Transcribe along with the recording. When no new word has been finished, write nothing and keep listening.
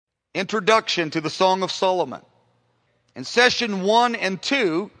Introduction to the Song of Solomon. In session 1 and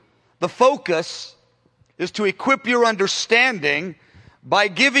 2, the focus is to equip your understanding by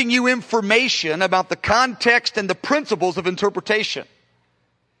giving you information about the context and the principles of interpretation.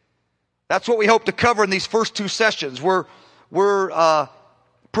 That's what we hope to cover in these first 2 sessions. We're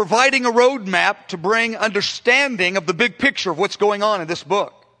providing a roadmap to bring understanding of the big picture of what's going on in this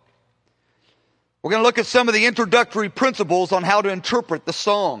book. We're going to look at some of the introductory principles on how to interpret the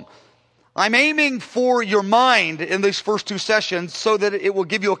song. I'm aiming for your mind in these first 2 sessions so that it will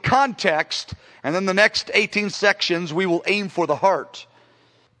give you a context, and then the next 18 sections we will aim for the heart.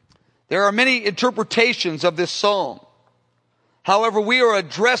 There are many interpretations of this song. However, we are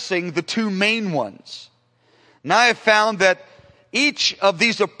addressing the 2 main ones. And I have found that each of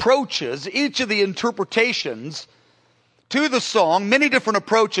these approaches, each of the interpretations to the song, many different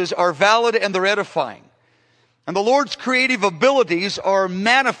approaches are valid and they're edifying. And the Lord's creative abilities are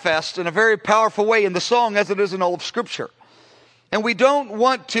manifest in a very powerful way in the song as it is in all of Scripture. And we don't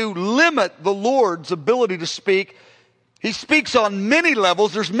want to limit the Lord's ability to speak. He speaks on many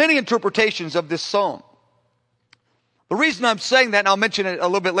levels. There's many interpretations of this song. The reason I'm saying that, and I'll mention it a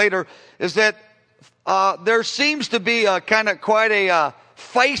little bit later, is that there seems to be quite a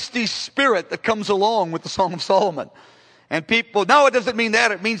feisty spirit that comes along with the Song of Solomon. And people, no, it doesn't mean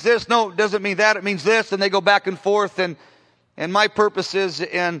that, it means this. No, it doesn't mean that, it means this. And they go back and forth. And my purpose is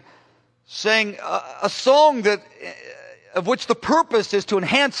in saying a song that, of which the purpose is to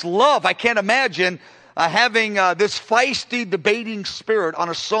enhance love. I can't imagine having this feisty, debating spirit on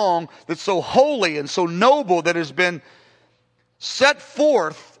a song that's so holy and so noble that has been set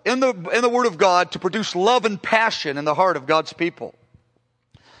forth in the Word of God to produce love and passion in the heart of God's people.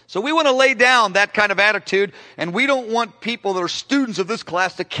 So we want to lay down that kind of attitude, and we don't want people that are students of this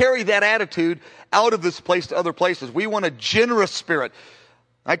class to carry that attitude out of this place to other places. We want a generous spirit.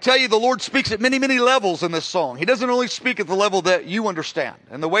 I tell you, the Lord speaks at many, many levels in this song. He doesn't only speak at the level that you understand.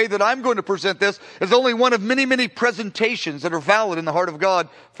 And the way that I'm going to present this is only one of many, many presentations that are valid in the heart of God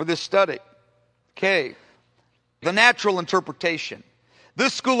for this study. Okay. The natural interpretation.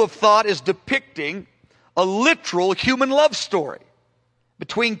 This school of thought is depicting a literal human love story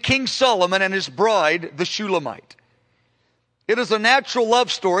between King Solomon and his bride, the Shulamite. It is a natural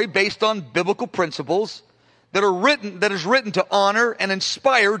love story based on biblical principles that is written to honor and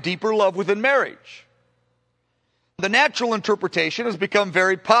inspire deeper love within marriage. The natural interpretation has become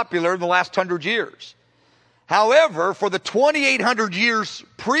very popular in the last 100 years. However, for the 2,800 years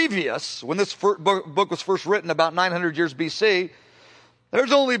previous, when this book was first written, about 900 years BC,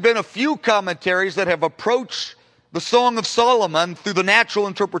 there's only been a few commentaries that have approached the Song of Solomon through the natural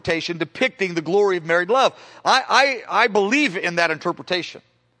interpretation depicting the glory of married love. I believe in that interpretation.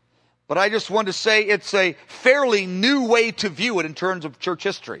 But I just want to say it's a fairly new way to view it in terms of church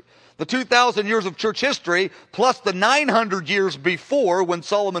history. The 2,000 years of church history, plus the 900 years before, when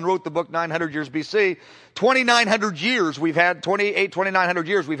Solomon wrote the book 900 years BC, 2,900 years we've had, 2,900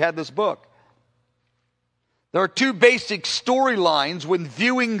 years we've had this book. There are 2 basic storylines when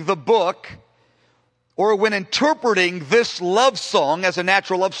viewing the book or when interpreting this love song as a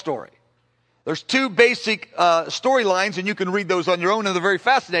natural love story. There's 2 basic storylines, and you can read those on your own, and they're very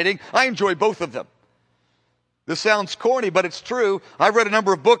fascinating. I enjoy both of them. This sounds corny, but it's true. I've read a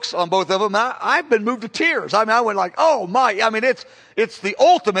number of books on both of them. I've been moved to tears. I went like, oh my! It's the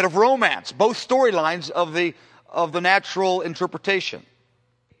ultimate of romance. Both storylines of the natural interpretation,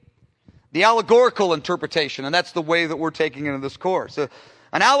 the allegorical interpretation, and that's the way that we're taking into this course.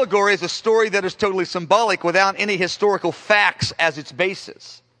 An allegory is a story that is totally symbolic without any historical facts as its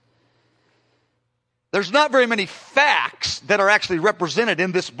basis. There's not very many facts that are actually represented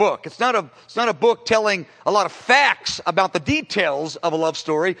in this book. It's not a book telling a lot of facts about the details of a love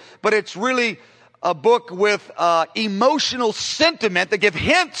story, but it's really a book with emotional sentiment that give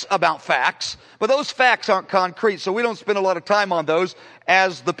hints about facts, but those facts aren't concrete, so we don't spend a lot of time on those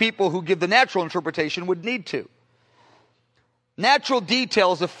as the people who give the natural interpretation would need to. Natural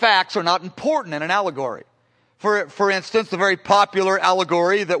details of facts are not important in an allegory. For instance, the very popular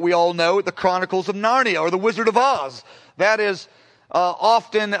allegory that we all know, the Chronicles of Narnia or the Wizard of Oz. That is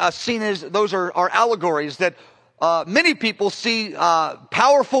often seen as, those are allegories that many people see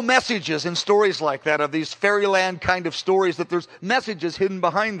powerful messages in stories like that, of these fairyland kind of stories, that there's messages hidden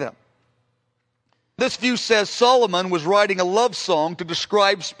behind them. This view says Solomon was writing a love song to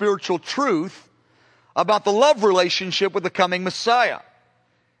describe spiritual truth about the love relationship with the coming Messiah.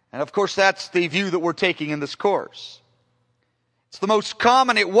 And of course, that's the view that we're taking in this course. It's the most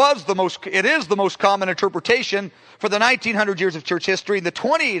common, it is the most common interpretation for the 1,900 years of church history and the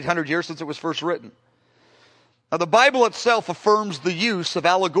 2,800 years since it was first written. Now, the Bible itself affirms the use of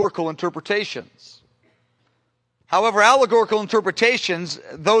allegorical interpretations. However, allegorical interpretations,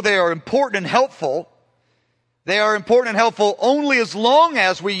 though they are important and helpful, they are important and helpful only as long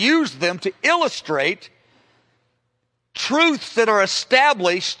as we use them to illustrate truths that are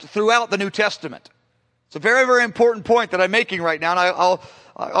established throughout the New Testament. It's a very, very important point that I'm making right now, and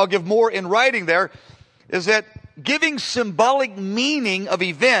I'll give more in writing there, is that giving symbolic meaning of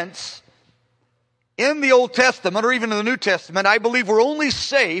events in the Old Testament or even in the New Testament, I believe we're only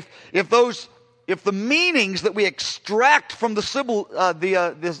safe if the meanings that we extract from the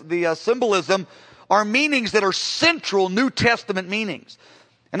symbolism are meanings that are central New Testament meanings.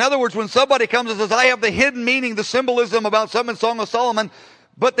 In other words, when somebody comes and says, I have the hidden meaning, the symbolism about something in Song of Solomon,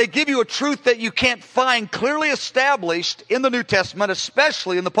 but they give you a truth that you can't find clearly established in the New Testament,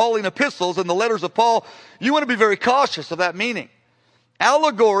 especially in the Pauline epistles and the letters of Paul, you want to be very cautious of that meaning.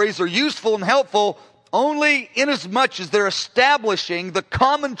 Allegories are useful and helpful only inasmuch as they're establishing the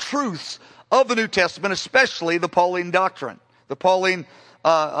common truths of the New Testament, especially the Pauline doctrine, the Pauline,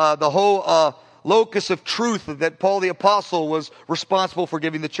 the whole locus of truth that Paul the Apostle was responsible for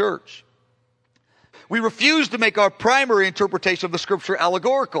giving the church. We refuse to make our primary interpretation of the Scripture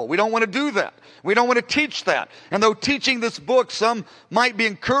allegorical. We don't want to do that. We don't want to teach that. And though teaching this book, some might be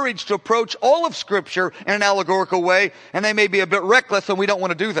encouraged to approach all of Scripture in an allegorical way, and they may be a bit reckless, and we don't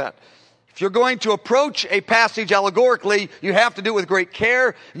want to do that. If you're going to approach a passage allegorically, you have to do it with great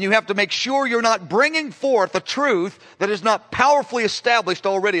care, and you have to make sure you're not bringing forth a truth that is not powerfully established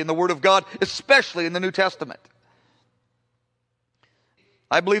already in the Word of God, especially in the New Testament.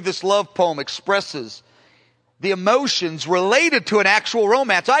 I believe this love poem expresses the emotions related to an actual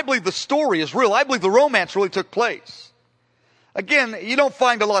romance. I believe the story is real. I believe the romance really took place. Again, you don't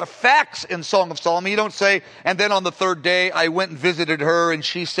find a lot of facts in Song of Solomon. You don't say, and then on the third day I went and visited her and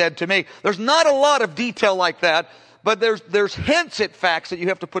she said to me. There's not a lot of detail like that, but there's hints at facts that you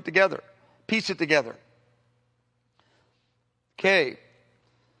have to put together, piece it together. Okay.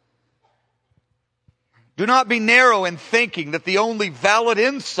 Do not be narrow in thinking that the only valid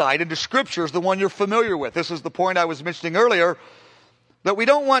insight into Scripture is the one you're familiar with. This is the point I was mentioning earlier, that we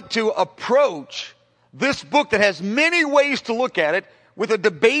don't want to approach this book that has many ways to look at it with a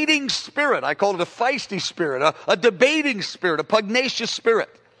debating spirit. I call it a feisty spirit, a debating spirit, a pugnacious spirit.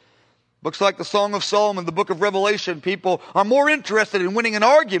 Books like the Song of Solomon, the book of Revelation, people are more interested in winning an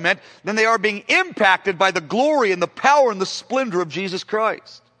argument than they are being impacted by the glory and the power and the splendor of Jesus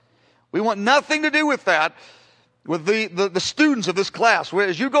Christ. We want nothing to do with that, with the students of this class.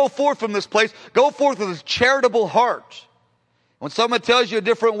 As you go forth from this place, go forth with a charitable heart. When someone tells you a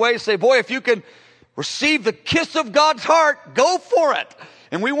different way, say, boy, if you can receive the kiss of God's heart, go for it.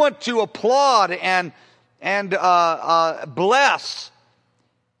 And we want to applaud and bless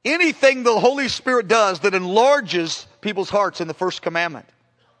anything the Holy Spirit does that enlarges people's hearts in the first commandment.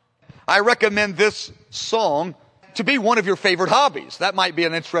 I recommend this song to be one of your favorite hobbies. That might be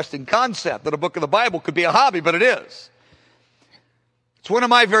an interesting concept, that a book of the Bible could be a hobby, but it is. It's one of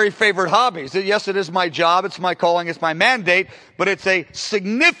my very favorite hobbies. Yes, it is my job, it's my calling, it's my mandate, but it's a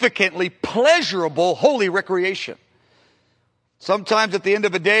significantly pleasurable, holy recreation. Sometimes at the end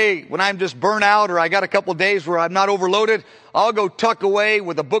of a day, when I'm just burnt out or I got a couple of days where I'm not overloaded, I'll go tuck away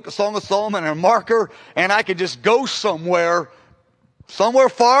with a book of Song of Solomon and a marker, and I can just go somewhere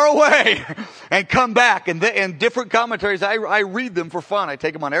far away and come back. And different commentaries, I read them for fun. I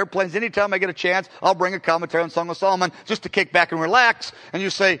take them on airplanes. Anytime I get a chance, I'll bring a commentary on Song of Solomon just to kick back and relax. And you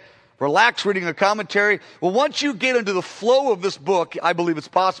say, relax reading a commentary. Well, once you get into the flow of this book, I believe it's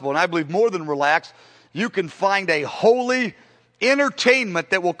possible. And I believe more than relax, you can find a holy entertainment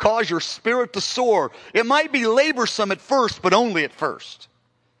that will cause your spirit to soar. It might be laborsome at first, but only at first.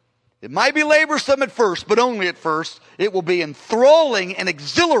 It might be laborsome at first, but only at first. It will be enthralling and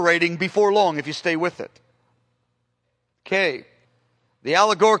exhilarating before long if you stay with it. Okay. The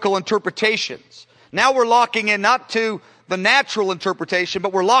allegorical interpretations. Now we're locking in not to the natural interpretation,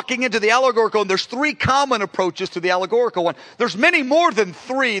 but we're locking into the allegorical, and there's three common approaches to the allegorical one. There's many more than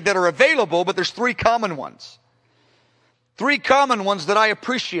three that are available, but there's three common ones. Three common ones that I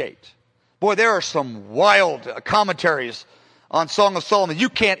appreciate. Boy, there are some wild commentaries on Song of Solomon. You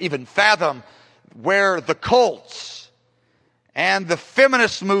can't even fathom where the cults and the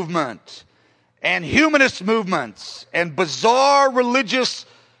feminist movement and humanist movements and bizarre religious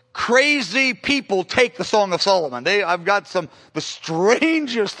crazy people take the Song of Solomon. I've got the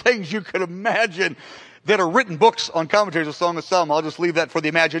strangest things you could imagine that are written books on commentaries of Song of Solomon. I'll just leave that for the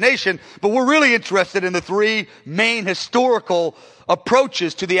imagination. But we're really interested in the three main historical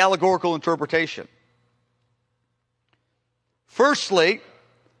approaches to the allegorical interpretation. Firstly,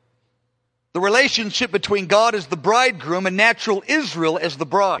 the relationship between God as the bridegroom and natural Israel as the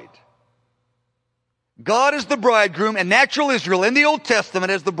bride. God is the bridegroom and natural Israel in the Old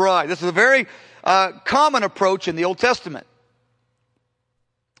Testament as the bride. This is a very common approach in the Old Testament.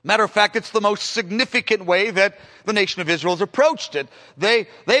 Matter of fact, it's the most significant way that the nation of Israel has approached it.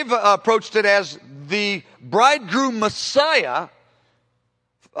 They've approached it as the bridegroom Messiah,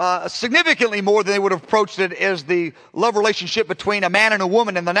 significantly more than they would have approached it as the love relationship between a man and a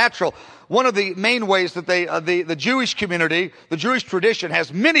woman in the natural. One of the main ways that the Jewish community, the Jewish tradition,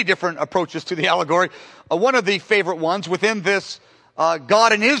 has many different approaches to the allegory. One of the favorite ones within this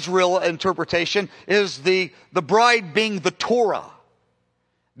God and Israel interpretation is the bride being the Torah,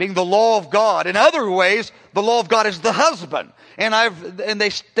 being the law of God. In other ways, the law of God is the husband. And they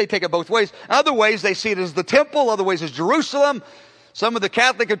take it both ways. Other ways, they see it as the temple. Other ways, as Jerusalem. Some of the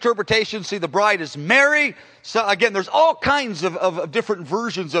Catholic interpretations see the bride as Mary. So again, there's all kinds of different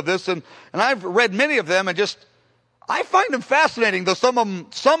versions of this, and I've read many of them, and I find them fascinating, though some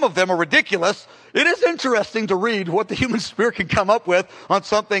of them are ridiculous. It is interesting to read what the human spirit can come up with on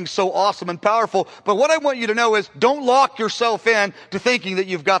something so awesome and powerful. But what I want you to know is, don't lock yourself in to thinking that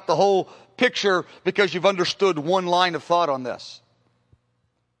you've got the whole picture because you've understood one line of thought on this.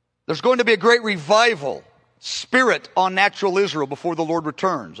 There's going to be a great revival spirit on natural Israel before the Lord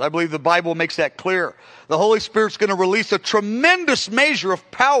returns. I believe the Bible makes that clear. The Holy Spirit's going to release a tremendous measure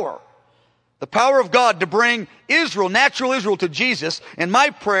of power, the power of God to bring Israel, natural Israel, to Jesus. And my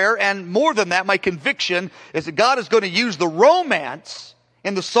prayer, and more than that, my conviction, is that God is going to use the romance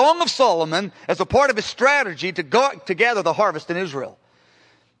in the Song of Solomon as a part of his strategy to gather the harvest in Israel.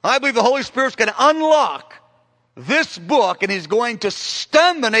 I believe the Holy Spirit's going to unlock this book, and he's going to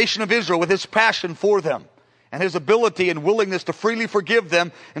stun the nation of Israel with his passion for them and his ability and willingness to freely forgive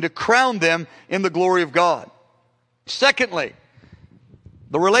them and to crown them in the glory of God. Secondly,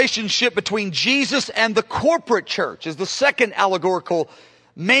 the relationship between Jesus and the corporate church is the second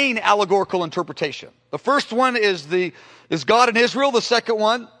main allegorical interpretation. The first one is God and Israel. The second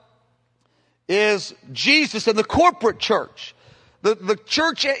one is Jesus and the corporate church. The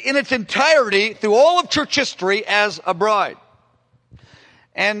church in its entirety, through all of church history, as a bride.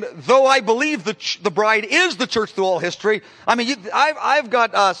 And though I believe the bride is the church through all history, I mean, I've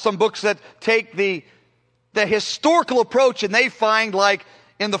got some books that take the historical approach, and they find, like,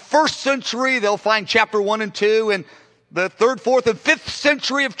 in the 1st century, they'll find chapter 1 and 2, and the 3rd, 4th, and 5th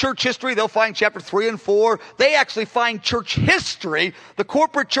century of church history, they'll find chapter 3 and 4. They actually find church history, the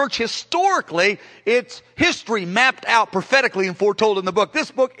corporate church historically, its history mapped out prophetically and foretold in the book. This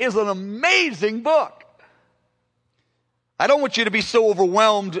book is an amazing book. I don't want you to be so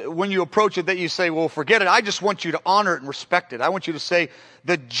overwhelmed when you approach it that you say, well, forget it. I just want you to honor it and respect it. I want you to say,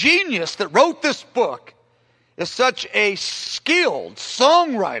 the genius that wrote this book is such a skilled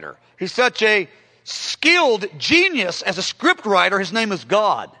songwriter. He's such a skilled genius as a script writer. His name is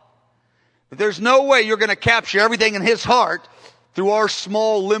God. But there's no way you're going to capture everything in his heart through our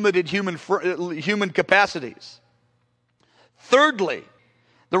small, limited human capacities. Thirdly,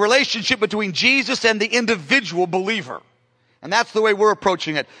 the relationship between Jesus and the individual believer. And that's the way we're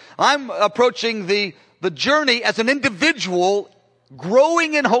approaching it. I'm approaching the journey as an individual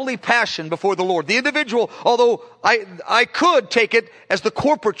growing in holy passion before the Lord. The individual, although I could take it as the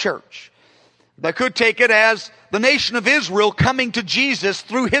corporate church. I could take it as the nation of Israel coming to Jesus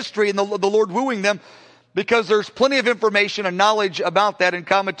through history and the Lord wooing them, because there's plenty of information and knowledge about that in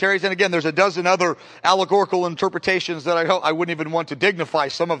commentaries. And again, there's a dozen other allegorical interpretations that I wouldn't even want to dignify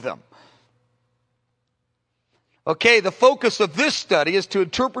some of them. Okay, the focus of this study is to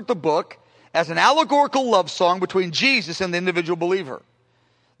interpret the book as an allegorical love song between Jesus and the individual believer.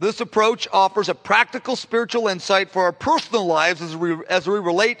 This approach offers a practical spiritual insight for our personal lives as we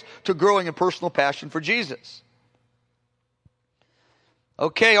relate to growing in personal passion for Jesus.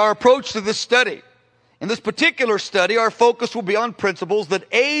 Okay, our approach to this study. In this particular study, our focus will be on principles that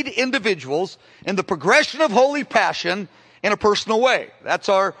aid individuals in the progression of holy passion in a personal way. That's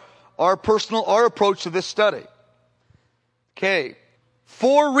our approach to this study. Okay,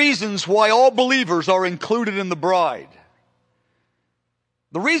 4 reasons why all believers are included in the bride.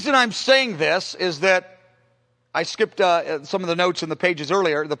 The reason I'm saying this is that I skipped some of the notes in the page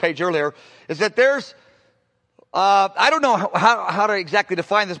earlier, is that there's, I don't know how to exactly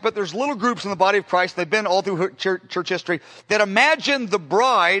define this, but there's little groups in the body of Christ, they've been all through church history, that imagine the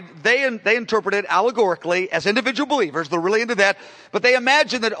bride, they interpret it allegorically as individual believers, they're really into that, but they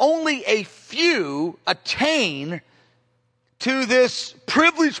imagine that only a few attain to this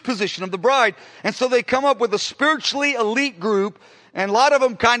privileged position of the bride. And so they come up with a spiritually elite group, and a lot of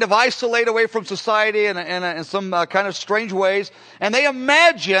them kind of isolate away from society in some kind of strange ways. And they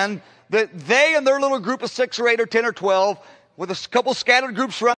imagine that they and their little group of 6 or 8 or 10 or 12, with a couple scattered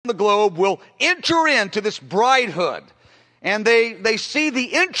groups around the globe, will enter into this bridehood. And they see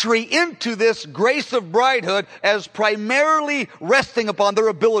the entry into this grace of bridehood as primarily resting upon their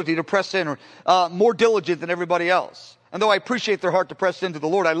ability to press in, more diligent than everybody else. And though I appreciate their heart to press into the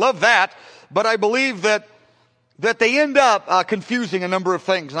Lord, I love that, but I believe that they end up confusing a number of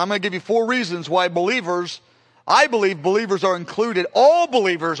things. And I'm going to give you 4 reasons why I believe believers are included, all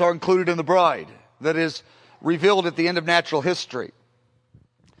believers are included in the bride that is revealed at the end of natural history.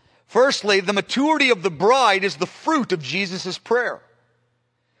 Firstly, the maturity of the bride is the fruit of Jesus' prayer.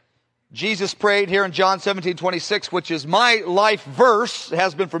 Jesus prayed here in John 17:26, which is my life verse. It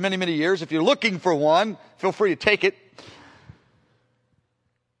has been for many, many years. If you're looking for one, feel free to take it.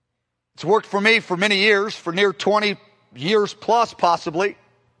 It's worked for me for many years, for near 20 years plus possibly.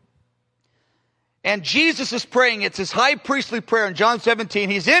 And Jesus is praying. It's his high priestly prayer in John 17.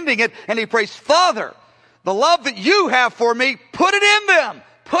 He's ending it and he prays, Father, the love that you have for me, put it in them.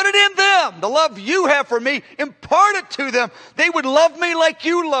 Put it in them. The love you have for me, impart it to them. They would love me like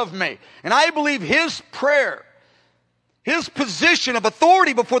you love me. And I believe his prayer, his position of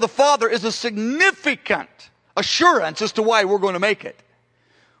authority before the Father is a significant assurance as to why we're going to make it.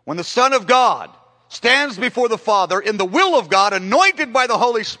 When the Son of God stands before the Father in the will of God, anointed by the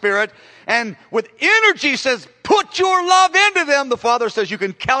Holy Spirit, and with energy says, put your love into them, the Father says, you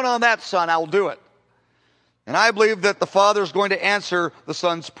can count on that, Son, I'll do it. And I believe that the Father is going to answer the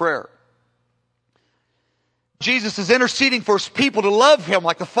Son's prayer. Jesus is interceding for his people to love him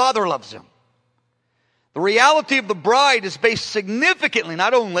like the Father loves him. The reality of the bride is based significantly,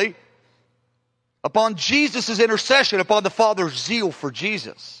 not only upon Jesus' intercession, upon the Father's zeal for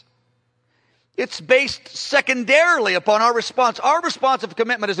Jesus. It's based secondarily upon our response. Our response of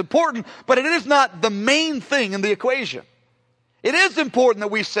commitment is important, but it is not the main thing in the equation. It is important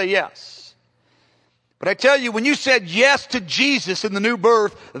that we say yes. But I tell you, when you said yes to Jesus in the new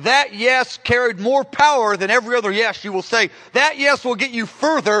birth, that yes carried more power than every other yes you will say. That yes will get you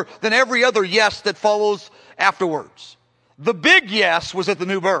further than every other yes that follows afterwards. The big yes was at the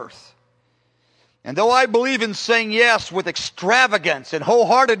new birth. And though I believe in saying yes with extravagance and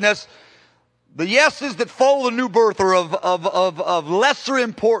wholeheartedness, the yeses that follow the new birth are of lesser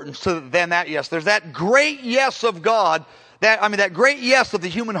importance than that yes. There's that great yes of God, that great yes of the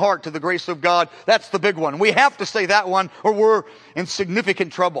human heart to the grace of God. That's the big one. We have to say that one or we're in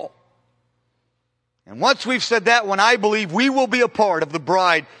significant trouble. And once we've said that one, I believe we will be a part of the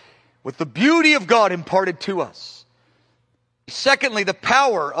bride with the beauty of God imparted to us. Secondly, the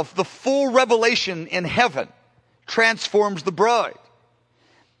power of the full revelation in heaven transforms the bride.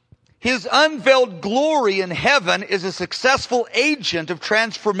 His unveiled glory in heaven is a successful agent of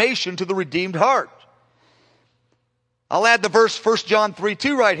transformation to the redeemed heart. I'll add the verse 1 John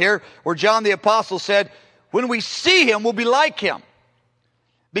 3:2 right here, where John the Apostle said, when we see him, we'll be like him.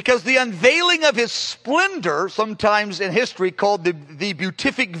 Because the unveiling of his splendor, sometimes in history called the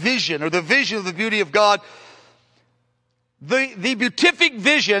beatific vision, or the vision of the beauty of God, the beatific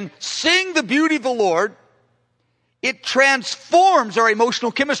vision, seeing the beauty of the Lord, it transforms our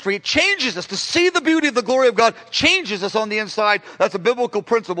emotional chemistry. It changes us. To see the beauty of the glory of God changes us on the inside. That's a biblical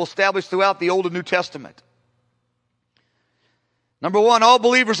principle established throughout the Old and New Testament. Number one, all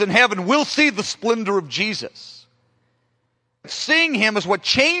believers in heaven will see the splendor of Jesus. Seeing him is what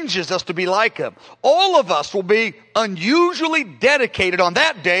changes us to be like him. All of us will be unusually dedicated on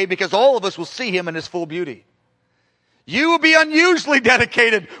that day because all of us will see him in his full beauty. You will be unusually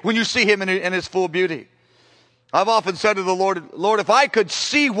dedicated when you see him in his full beauty. I've often said to the Lord, if I could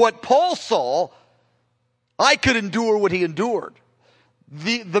see what Paul saw, I could endure what he endured.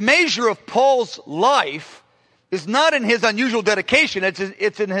 The measure of Paul's life is not in his unusual dedication,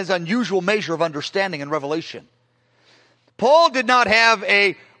 it's in his unusual measure of understanding and revelation. Paul did not have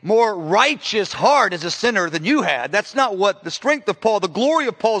a more righteous heart as a sinner than you had. That's not what the strength of Paul, the glory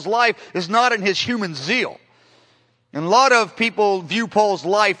of Paul's life is not in his human zeal. And a lot of people view Paul's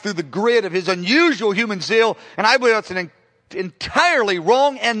life through the grid of his unusual human zeal, and I believe that's an entirely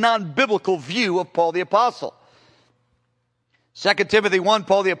wrong and non-biblical view of Paul the Apostle. 2 Timothy 1,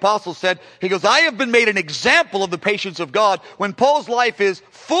 Paul the Apostle said, he goes, I have been made an example of the patience of God. When Paul's life is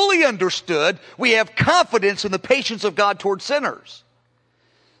fully understood, we have confidence in the patience of God toward sinners.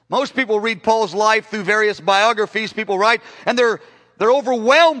 Most people read Paul's life through various biographies people write, and they're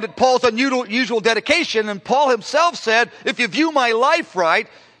overwhelmed at Paul's unusual dedication. And Paul himself said, if you view my life right,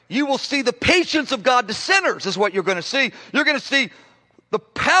 you will see the patience of God to sinners is what you're going to see. You're going to see the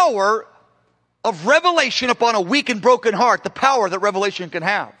power of revelation upon a weak and broken heart, the power that revelation can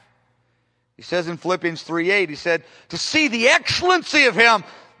have. He says in Philippians 3:8, he said, to see the excellency of him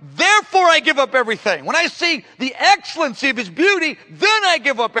therefore I give up everything. When I see the excellency of his beauty, then I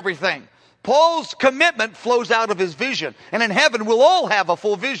give up everything. Paul's commitment flows out of his vision. And in heaven, we'll all have a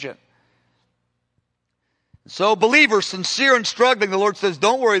full vision. So believers, sincere and struggling, the Lord says,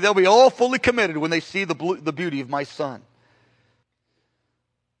 don't worry, they'll be all fully committed when they see the beauty of my Son.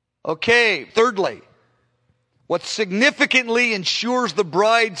 Okay, thirdly, what significantly ensures the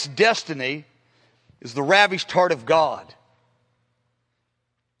bride's destiny is the ravished heart of God.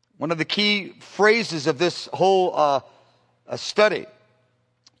 One of the key phrases of this whole study,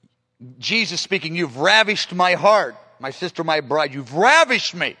 Jesus speaking, you've ravished my heart, my sister, my bride, you've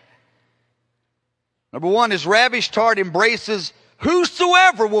ravished me. Number one, his ravished heart embraces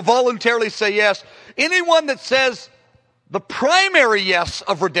whosoever will voluntarily say yes. Anyone that says the primary yes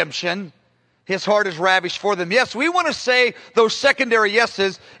of redemption, his heart is ravished for them. Yes, we want to say those secondary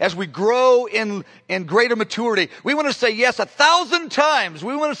yeses as we grow in greater maturity. We want to say yes 1,000 times.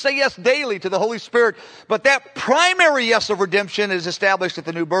 We want to say yes daily to the Holy Spirit. But that primary yes of redemption is established at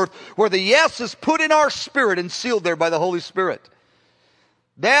the new birth, where the yes is put in our spirit and sealed there by the Holy Spirit.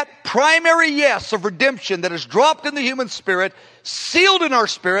 That primary yes of redemption that is dropped in the human spirit, sealed in our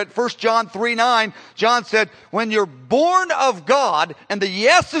spirit, 1 John 3:9, John said, when you're born of God and the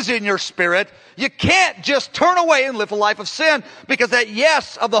yes is in your spirit, you can't just turn away and live a life of sin, because that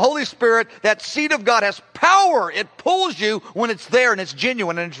yes of the Holy Spirit, that seed of God, has power. It pulls you when it's there and it's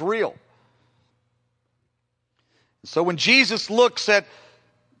genuine and it's real. So when Jesus looks at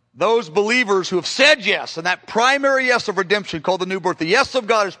those believers who have said yes, and that primary yes of redemption called the new birth, the yes of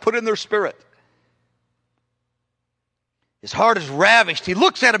God is put in their spirit. His heart is ravished. He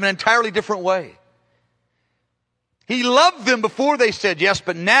looks at them in an entirely different way. He loved them before they said yes,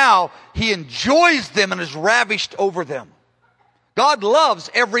 but now he enjoys them and is ravished over them. God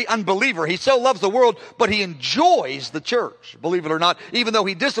loves every unbeliever. He so loves the world, but he enjoys the church, believe it or not, even though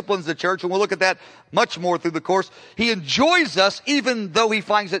he disciplines the church, and we'll look at that much more through the course. He enjoys us even though he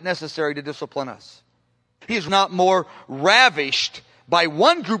finds it necessary to discipline us. He is not more ravished by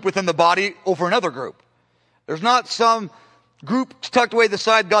one group within the body over another group. There's not some group tucked away to the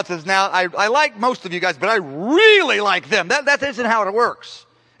side. God says, now, I like most of you guys, but I really like them. That isn't how it works.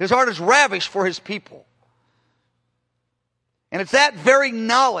 His heart is ravished for his people. And it's that very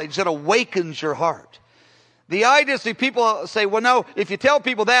knowledge that awakens your heart. The idea is, people say, well, no, if you tell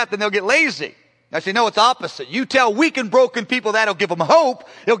people that, then they'll get lazy. I say, no, it's opposite. You tell weak and broken people that, it'll give them hope,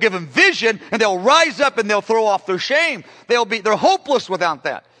 it'll give them vision, and they'll rise up and they'll throw off their shame. They're hopeless without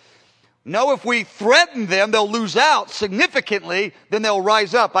that. No, if we threaten them, they'll lose out significantly, then they'll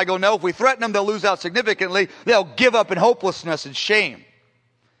rise up. I go, no, if we threaten them, they'll lose out significantly, they'll give up in hopelessness and shame.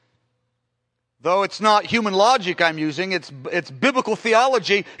 Though it's not human logic I'm using, it's biblical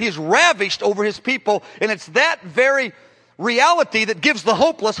theology. He's ravished over his people, and it's that very reality that gives the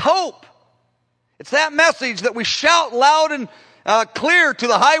hopeless hope. It's that message that we shout loud and clear to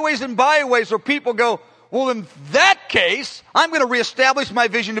the highways and byways, where people go, well, in that case, I'm going to reestablish my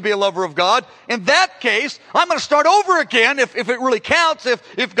vision to be a lover of God. In that case, I'm going to start over again if it really counts,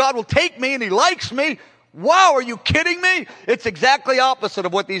 if God will take me and he likes me. Wow, are you kidding me? It's exactly opposite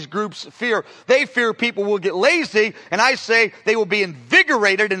of what these groups fear. They fear people will get lazy, and I say they will be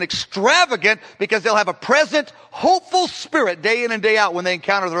invigorated and extravagant because they'll have a present, hopeful spirit day in and day out when they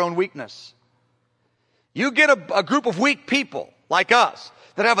encounter their own weakness. You get a group of weak people like us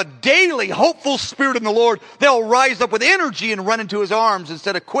that have a daily hopeful spirit in the Lord, they'll rise up with energy and run into his arms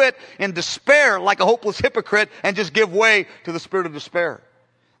instead of quit in despair like a hopeless hypocrite and just give way to the spirit of despair.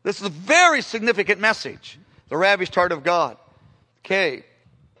 This is a very significant message. The ravished heart of God. Okay.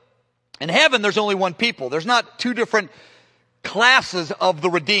 In heaven, there's only one people. There's not two different classes of the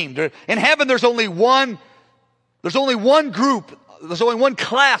redeemed. In heaven, there's only one group. There's only one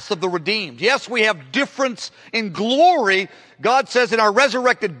class of the redeemed. Yes, we have difference in glory. God says in our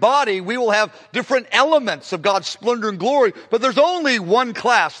resurrected body, we will have different elements of God's splendor and glory. But there's only one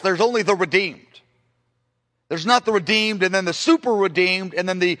class. There's only the redeemed. There's not the redeemed and then the super redeemed and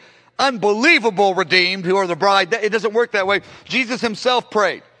then the unbelievable redeemed who are the bride. It doesn't work that way. Jesus himself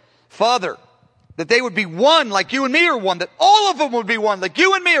prayed, Father, that they would be one like you and me are one, that all of them would be one like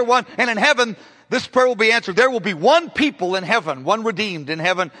you and me are one. And in heaven, this prayer will be answered. There will be one people in heaven, one redeemed in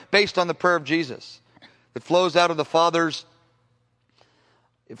heaven based on the prayer of Jesus. It flows out of the Father's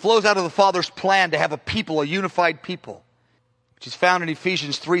plan to have a people, a unified people, which is found in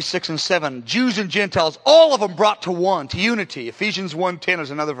Ephesians 3, 6, and 7. Jews and Gentiles, all of them brought to one, to unity. Ephesians 1:10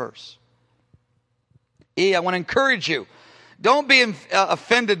 is another verse. I want to encourage you. Don't be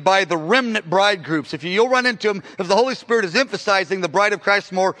offended by the remnant bride groups. You'll run into them, if the Holy Spirit is emphasizing the bride of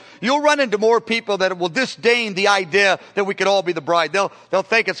Christ more, you'll run into more people that will disdain the idea that we could all be the bride. They'll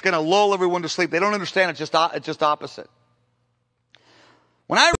think it's going to lull everyone to sleep. They don't understand it's just opposite.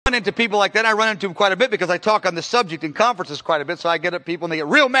 When I run into people like that, I run into them quite a bit because I talk on this subject in conferences quite a bit, so I get at people and they get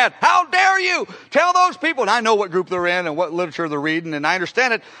real mad. How dare you tell those people? And I know what group they're in and what literature they're reading, and I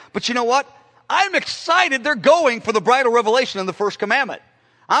understand it. But you know what? I'm excited they're going for the bridal revelation in the first commandment.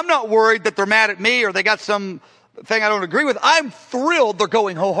 I'm not worried that they're mad at me or they got some thing I don't agree with. I'm thrilled they're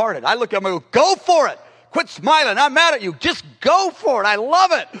going wholehearted. I look at them and go for it. Quit smiling. I'm mad at you. Just go for it. I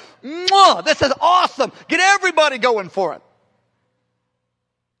love it. Mwah, this is awesome. Get everybody going for it.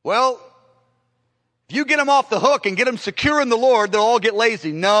 Well, if you get them off the hook and get them secure in the Lord, they'll all get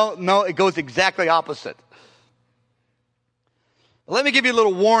lazy. No, it goes exactly opposite. Let me give you a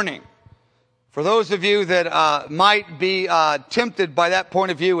little warning. For those of you that might be tempted by that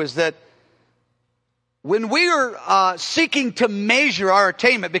point of view, is that when we are seeking to measure our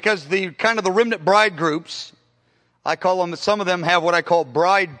attainment, because the remnant bride groups, I call them, some of them have what I call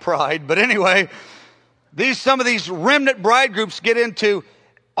bride pride, but anyway, some of these remnant bride groups get into,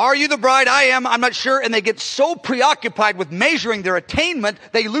 are you the bride? I am. I'm not sure. And they get so preoccupied with measuring their attainment,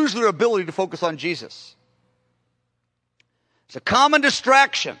 they lose their ability to focus on Jesus. It's a common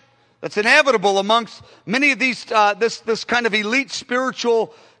distraction that's inevitable amongst many of these, this kind of elite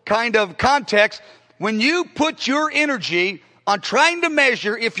spiritual kind of context. When you put your energy on trying to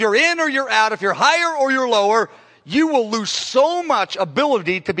measure if you're in or you're out, if you're higher or you're lower, you will lose so much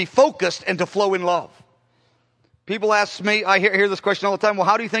ability to be focused and to flow in love. People ask me, I hear this question all the time, well,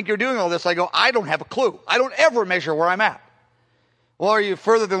 how do you think you're doing all this? I go, I don't have a clue. I don't ever measure where I'm at. Well, are you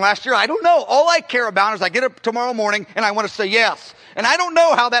further than last year? I don't know. All I care about is I get up tomorrow morning and I want to say yes. And I don't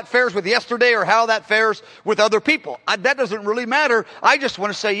know how that fares with yesterday or how that fares with other people. That doesn't really matter. I just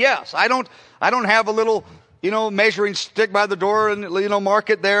want to say yes. I don't have a little, measuring stick by the door and, mark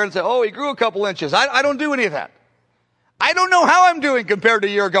it there and say, oh, he grew a couple inches. I don't do any of that. I don't know how I'm doing compared to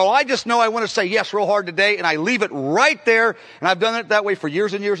a year ago. I just know I want to say yes real hard today, and I leave it right there, and I've done it that way for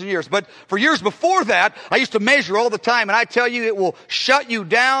years and years and years. But for years before that, I used to measure all the time, and I tell you, it will shut you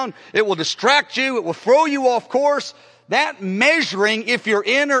down, it will distract you, it will throw you off course. That measuring, if you're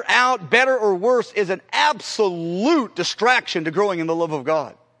in or out, better or worse, is an absolute distraction to growing in the love of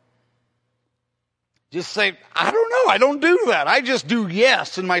God. Just say, I don't know, I don't do that. I just do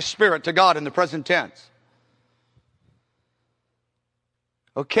yes in my spirit to God in the present tense.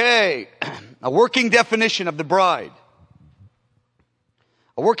 Okay, a working definition of the bride.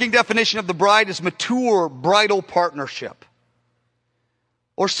 A working definition of the bride is mature bridal partnership,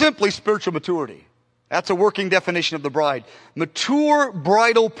 or simply spiritual maturity. That's a working definition of the bride. Mature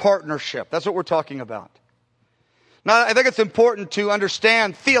bridal partnership. That's what we're talking about. Now, I think it's important to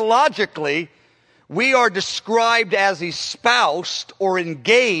understand theologically, we are described as espoused or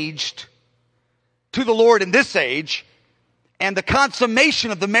engaged to the Lord in this age, and the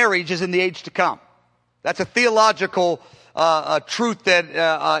consummation of the marriage is in the age to come. That's a theological truth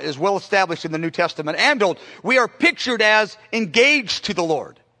that is well established in the New Testament and Old. We are pictured as engaged to the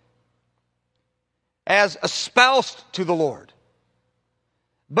Lord, as espoused to the Lord.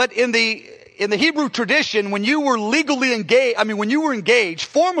 But in the Hebrew tradition, when you were legally engaged, when you were engaged,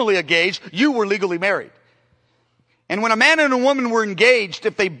 formally engaged, you were legally married. And when a man and a woman were engaged,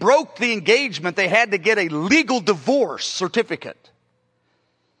 if they broke the engagement, they had to get a legal divorce certificate.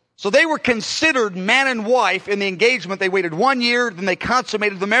 So they were considered man and wife in the engagement. They waited 1 year, then they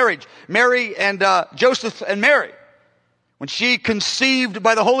consummated the marriage. Mary and Joseph and Mary. When she conceived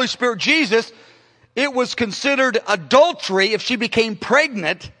by the Holy Spirit Jesus, it was considered adultery if she became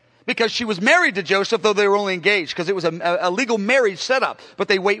pregnant because she was married to Joseph, though they were only engaged, because it was a legal marriage setup. But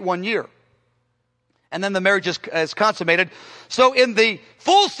they wait 1 year. And then the marriage is consummated. So in the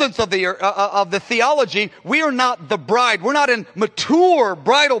full sense of the theology, we are not the bride. We're not in mature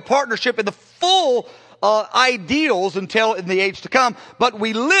bridal partnership in the full ideals until in the age to come. But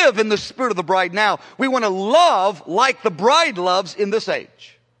we live in the spirit of the bride now. We want to love like the bride loves in this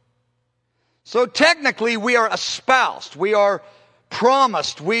age. So technically we are espoused. We are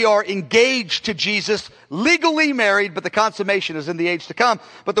promised. We are engaged to Jesus, legally married, but the consummation is in the age to come.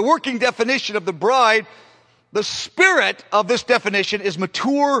 But the working definition of the bride, the spirit of this definition is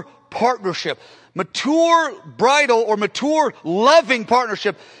mature partnership. Mature bridal or mature loving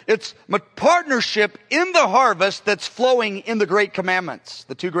partnership. It's partnership in the harvest that's flowing in the great commandments,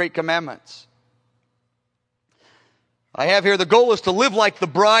 the two great commandments. I have here the goal is to live like the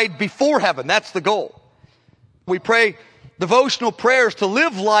bride before heaven. That's the goal. We pray devotional prayers to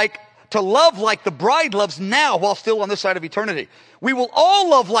live like to love like the bride loves now while still on this side of eternity. We will all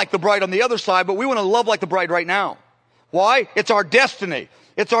love like the bride on the other side, but we want to love like the bride right now. Why? It's our destiny.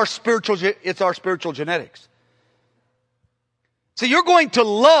 It's our spiritual genetics. So you're going to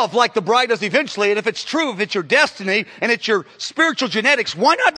love like the bride does eventually, and if it's true, if it's your destiny and it's your spiritual genetics,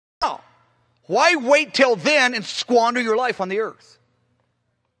 why not now? Why wait till then and squander your life on the earth?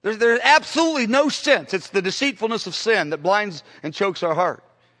 There's absolutely no sense. It's the deceitfulness of sin that blinds and chokes our heart.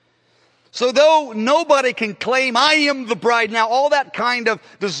 So though nobody can claim, I am the bride now, all that kind of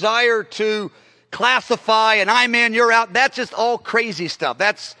desire to classify and I'm in, you're out, that's just all crazy stuff.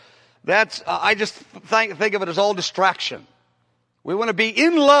 I just think of it as all distraction. We want to be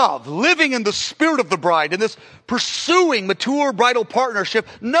in love, living in the spirit of the bride, in this pursuing mature bridal partnership,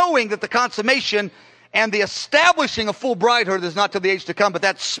 knowing that the consummation and the establishing of full bridehood is not till the age to come, but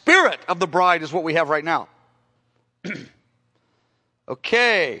that spirit of the bride is what we have right now.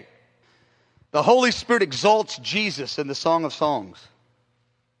 Okay. The Holy Spirit exalts Jesus in the Song of Songs.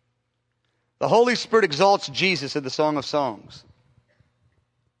 The Holy Spirit exalts Jesus in the Song of Songs.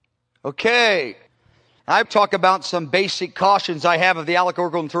 Okay. I've talked about some basic cautions I have of the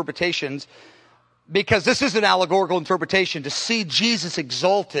allegorical interpretations, because this is an allegorical interpretation, to see Jesus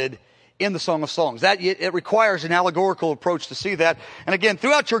exalted in the Song of Songs. It requires an allegorical approach to see that. And again,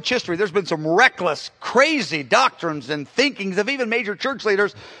 throughout church history, there's been some reckless, crazy doctrines and thinkings of even major church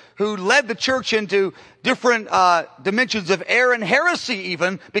leaders who led the church into different dimensions of error and heresy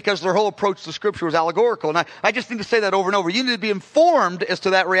even, because their whole approach to Scripture was allegorical. And I just need to say that over and over. You need to be informed as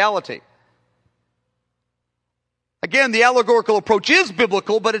to that reality. Again, the allegorical approach is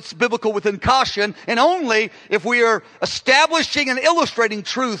biblical, but it's biblical within caution, and only if we are establishing and illustrating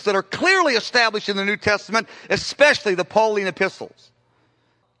truths that are clearly established in the New Testament, especially the Pauline epistles.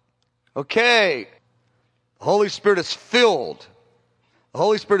 Okay. The Holy Spirit is filled. The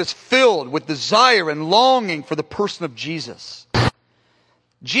Holy Spirit is filled with desire and longing for the person of Jesus.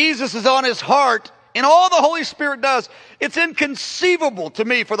 Jesus is on his heart. And all the Holy Spirit does, it's inconceivable to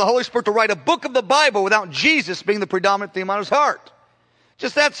me for the Holy Spirit to write a book of the Bible without Jesus being the predominant theme on his heart.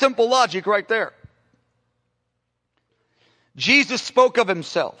 Just that simple logic right there. Jesus spoke of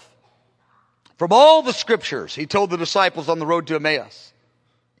himself. From all the Scriptures, he told the disciples on the road to Emmaus.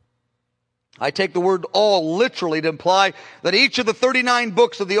 I take the word all literally to imply that each of the 39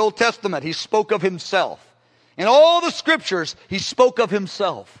 books of the Old Testament, he spoke of himself. In all the Scriptures, he spoke of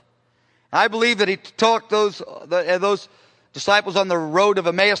himself. I believe that he talked those disciples on the road of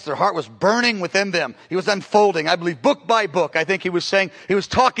Emmaus, their heart was burning within them. He was unfolding, I believe, book by book. I think he was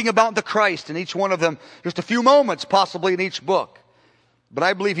talking about the Christ in each one of them, just a few moments possibly in each book. But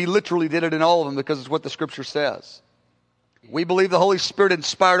I believe he literally did it in all of them, because it's what the Scripture says. We believe the Holy Spirit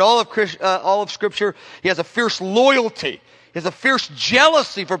inspired all of Scripture. He has a fierce loyalty. He has a fierce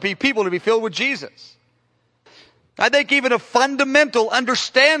jealousy for people to be filled with Jesus. I think even a fundamental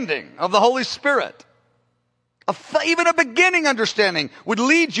understanding of the Holy Spirit, even a beginning understanding, would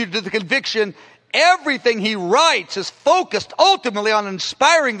lead you to the conviction everything he writes is focused ultimately on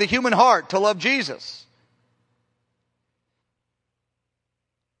inspiring the human heart to love Jesus.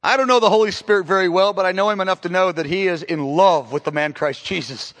 I don't know the Holy Spirit very well, but I know him enough to know that he is in love with the man Christ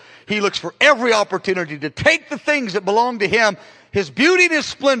Jesus. He looks for every opportunity to take the things that belong to him, his beauty and his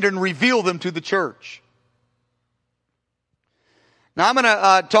splendor, and reveal them to the church. Now I'm going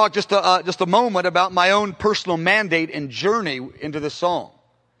to talk just a moment about my own personal mandate and journey into this song.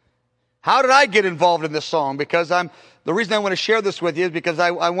 How did I get involved in this song? Because the reason I want to share this with you is because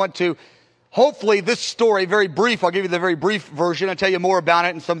I want to, hopefully this story, very brief, I'll give you the very brief version. I'll tell you more about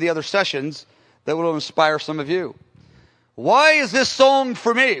it in some of the other sessions that will inspire some of you. Why is this song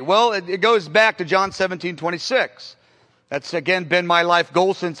for me? Well, it goes back to John 17:26. That's again been my life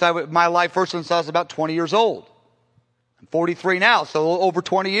goal since I was about 20 years old. I'm 43 now, so over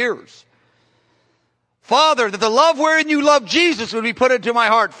 20 years. Father, that the love wherein you love Jesus would be put into my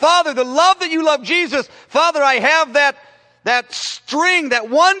heart. Father, the love that you love Jesus. Father, I have that string, that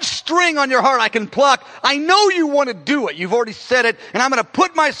one string on your heart I can pluck. I know you want to do it. You've already said it, and I'm going to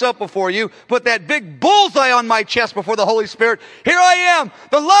put myself before you, put that big bullseye on my chest before the Holy Spirit. Here I am,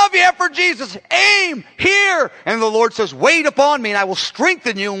 the love you have for Jesus. Aim here. And the Lord says, wait upon me, and I will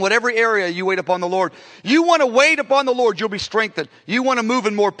strengthen you in whatever area you wait upon the Lord. You want to wait upon the Lord, you'll be strengthened. You want to move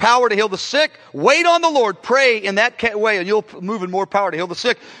in more power to heal the sick? Wait on the Lord. Pray in that way, and you'll move in more power to heal the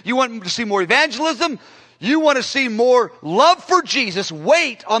sick. You want to see more evangelism? You want to see more love for Jesus?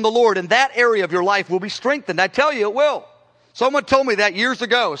 Wait on the Lord, and that area of your life will be strengthened. I tell you, it will. Someone told me that years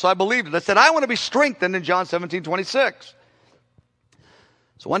ago, so I believed it. I said, I want to be strengthened in John 17:26.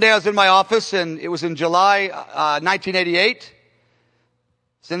 So one day I was in my office, and it was in July 1988.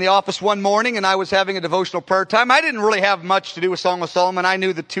 was in the office one morning, and I was having a devotional prayer time. I didn't really have much to do with Song of Solomon. I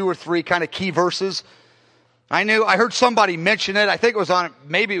knew the 2 or 3 kind of key verses. I heard somebody mention it. I think it was on,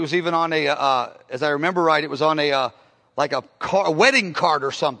 maybe it was even on as I remember right, it was on a wedding card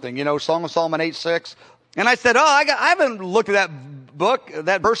or something, Song of Solomon 8:6. And I said, I haven't looked at that book,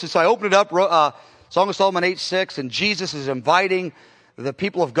 that verse. So I opened it up, Song of Solomon 8:6, and Jesus is inviting the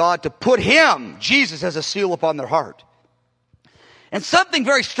people of God to put him, Jesus, as a seal upon their heart. And something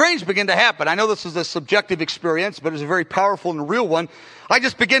very strange began to happen. I know this is a subjective experience, but it's a very powerful and real one. I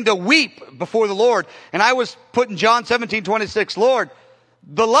just began to weep before the Lord. And I was putting John 17:26, Lord,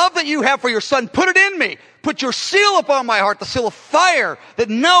 the love that you have for your son, put it in me. Put your seal upon my heart, the seal of fire that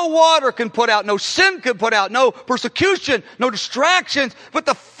no water can put out, no sin can put out, no persecution, no distractions, but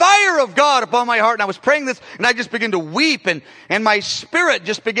the fire of God upon my heart. And I was praying this, and I just began to weep, and my spirit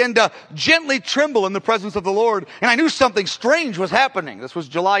just began to gently tremble in the presence of the Lord. And I knew something strange was happening. This was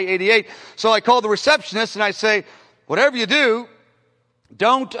July 88. So I called the receptionist, and I say, whatever you do,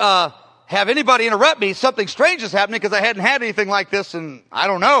 don't have anybody interrupt me. Something strange is happening, because I hadn't had anything like this, and I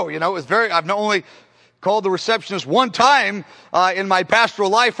don't know. It was I've only called the receptionist one time in my pastoral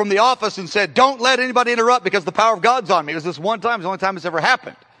life from the office and said, don't let anybody interrupt because the power of God's on me. It was this one time. It's the only time it's ever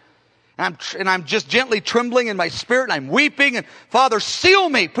happened. And I'm just gently trembling in my spirit, and I'm weeping, and Father, seal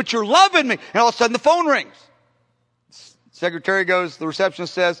me, put your love in me. And all of a sudden the phone rings. Secretary goes, the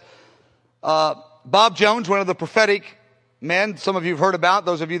receptionist says, Bob Jones, one of the prophetic men, some of you have heard about,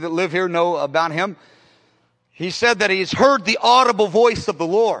 those of you that live here know about him. He said that he's heard the audible voice of the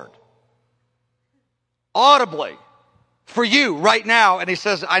Lord. Audibly. For you right now. And he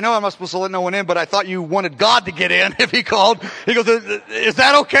says, I know I'm not supposed to let no one in, but I thought you wanted God to get in if he called. He goes, is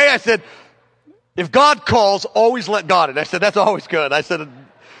that okay? I said, if God calls, always let God in. I said, that's always good. I said,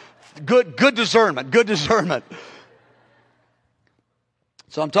 good discernment, good discernment.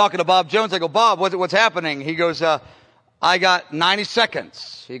 So I'm talking to Bob Jones. I go, Bob, what's happening? He goes, I got 90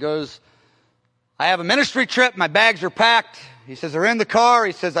 seconds. He goes, I have a ministry trip. My bags are packed. He says, they're in the car.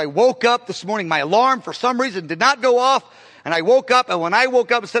 He says, I woke up this morning. My alarm, for some reason, did not go off. And I woke up. And when I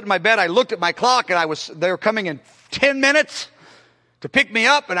woke up and sat in my bed, I looked at my clock, and they were coming in 10 minutes to pick me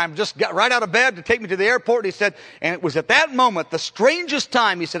up. And I just got right out of bed to take me to the airport. And he said, and it was at that moment, the strangest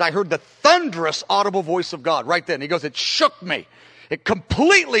time, he said, I heard the thunderous audible voice of God right then. He goes, it shook me. It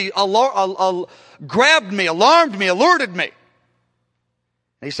completely grabbed me, alarmed me, alerted me. And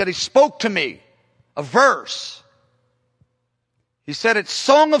he said, he spoke to me a verse. He said it's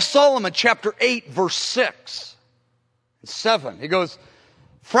Song of Solomon, chapter 8, verse 6 and 7. He goes,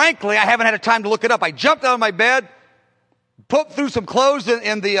 frankly, I haven't had a time to look it up. I jumped out of my bed, threw some clothes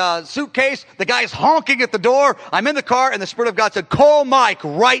in the suitcase. The guy's honking at the door. I'm in the car, and the Spirit of God said, call Mike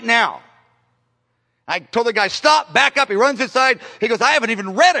right now. I told the guy, stop, back up. He runs inside. He goes, I haven't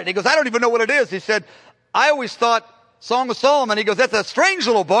even read it. He goes, I don't even know what it is. He said, I always thought Song of Solomon. He goes, that's a strange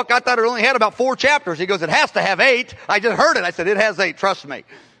little book. I thought it only had about 4 chapters. He goes, it has to have 8. I just heard it. I said, it has 8. Trust me.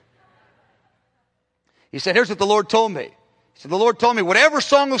 He said, here's what the Lord told me. He said, the Lord told me whatever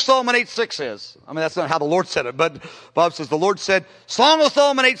Song of Solomon 8:6 is. I mean, that's not how the Lord said it, but Bob says, the Lord said, Song of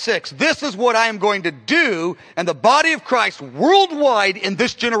Solomon 8:6, this is what I am going to do in the body of Christ worldwide in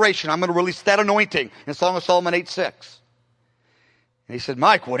this generation. I'm going to release that anointing in Song of Solomon 8:6. And he said,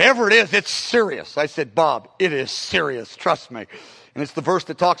 Mike, whatever it is, it's serious. I said, Bob, it is serious. Trust me. And it's the verse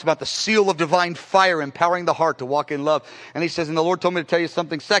that talks about the seal of divine fire empowering the heart to walk in love. And he says, and the Lord told me to tell you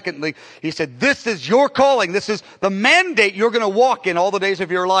something. Secondly, he said, this is your calling. This is the mandate you're going to walk in all the days of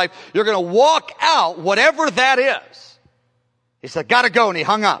your life. You're going to walk out whatever that is. He said, gotta go. And he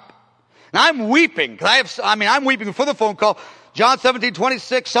hung up. Now I'm weeping. I'm weeping before the phone call. John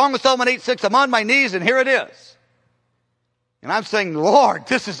 17:26, Song of Solomon 8:6. I'm on my knees, and here it is. And I'm saying, Lord,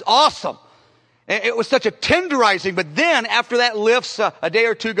 this is awesome. It was such a tenderizing, but then after that lifts, a day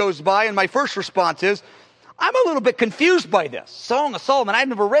or two goes by, and my first response is, I'm a little bit confused by this. Song of Solomon, I'd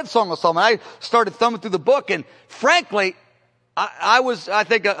never read Song of Solomon. I started thumbing through the book, and frankly, I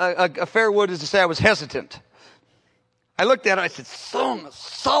think a fair word is to say I was hesitant. I looked at it, I said, Song of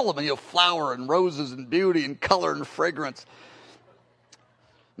Solomon, flower and roses and beauty and color and fragrance.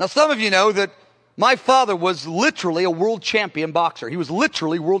 Now, some of you know that my father was literally a world champion boxer. He was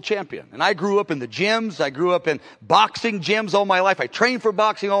literally world champion. And I grew up in the gyms. I grew up in boxing gyms all my life. I trained for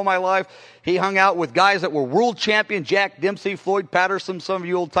boxing all my life. He hung out with guys that were world champion, Jack Dempsey, Floyd Patterson, some of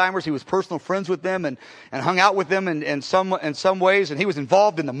you old timers. He was personal friends with them and hung out with them in some ways. And he was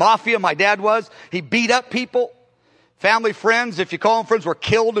involved in the mafia, my dad was. He beat up people. Family friends, if you call them friends, were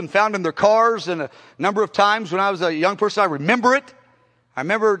killed and found in their cars. And a number of times when I was a young person, I remember it. I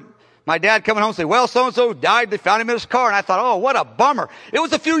remember my dad coming home and say, well, so-and-so died. They found him in his car. And I thought, oh, what a bummer. It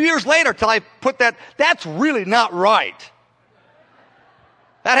was a few years later till I put that's really not right.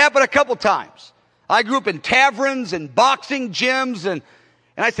 That happened a couple times. I grew up in taverns and boxing gyms, and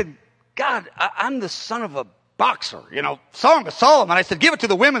I said, God, I'm the son of a boxer, Song of Solomon. I said, give it to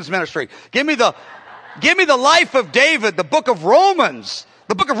the women's ministry. Give me the life of David, the book of Romans,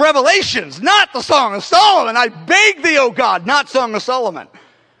 the book of Revelations, not the Song of Solomon. I beg thee, O God, not Song of Solomon.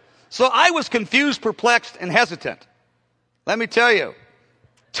 So I was confused, perplexed, and hesitant. Let me tell you,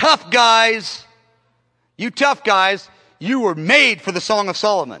 tough guys, you were made for the Song of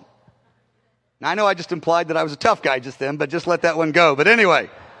Solomon. Now, I know I just implied that I was a tough guy just then, but just let that one go. But anyway,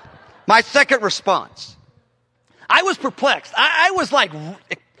 my second response. I was perplexed. I was like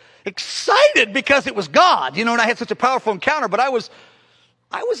excited because it was God, and I had such a powerful encounter, but I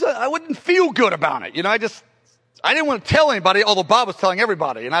wouldn't feel good about it. I didn't want to tell anybody, although Bob was telling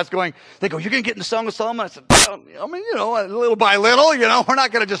everybody. And I was going, they go, you're going to get in the Song of Solomon? I said, little by little, we're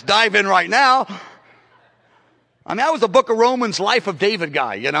not going to just dive in right now. I was a book of Romans, life of David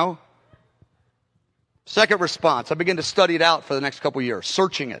guy, Second response, I began to study it out for the next couple of years,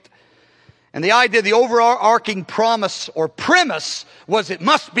 searching it. And the idea, the overarching promise or premise was it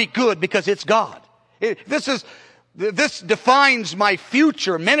must be good because it's God. This defines my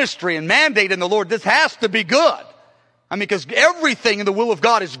future ministry and mandate in the Lord. This has to be good. Because everything in the will of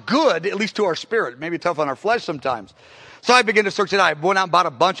God is good, at least to our spirit. Maybe tough on our flesh sometimes. So I began to search it out. I went out and bought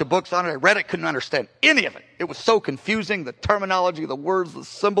a bunch of books on it. I read it, couldn't understand any of it. It was so confusing, the terminology, the words, the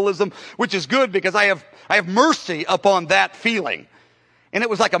symbolism, which is good because I have mercy upon that feeling. And it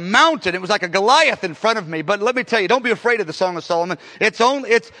was like a mountain. It was like a Goliath in front of me. But let me tell you, don't be afraid of the Song of Solomon. There's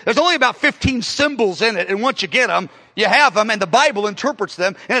only about 15 symbols in it. And once you get them, you have them, and the Bible interprets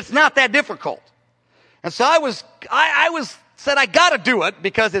them, and it's not that difficult. And so I said I got to do it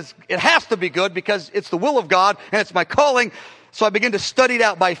because it has to be good because it's the will of God and it's my calling. So I began to study it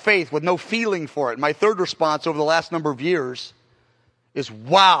out by faith with no feeling for it. My third response over the last number of years is,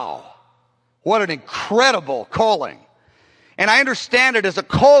 wow, what an incredible calling. And I understand it as a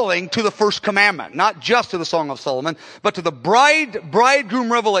calling to the first commandment, not just to the Song of Solomon, but to the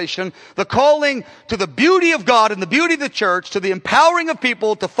bridegroom revelation, the calling to the beauty of God and the beauty of the church, to the empowering of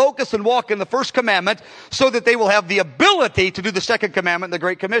people to focus and walk in the first commandment so that they will have the ability to do the second commandment, the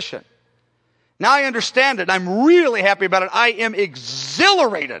Great Commission. Now I understand it. I'm really happy about it. I am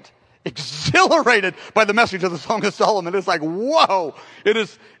exhilarated by the message of the Song of Solomon. It's like, whoa, it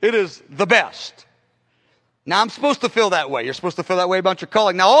is the best. Now, I'm supposed to feel that way. You're supposed to feel that way about your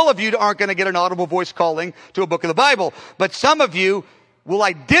calling. Now, all of you aren't going to get an audible voice calling to a book of the Bible, but some of you will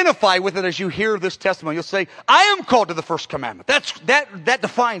identify with it as you hear this testimony. You'll say, I am called to the first commandment. That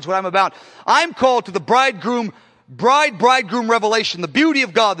defines what I'm about. I'm called to the bridegroom revelation, the beauty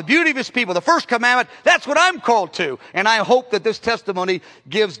of God, the beauty of His people, the first commandment. That's what I'm called to. And I hope that this testimony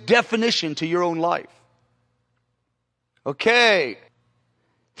gives definition to your own life. Okay.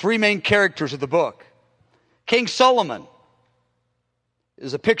 3 main characters of the book. King Solomon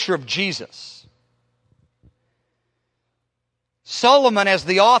is a picture of Jesus. Solomon, as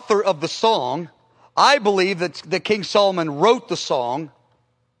the author of the song, I believe that King Solomon wrote the song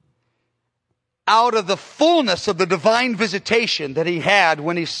out of the fullness of the divine visitation that he had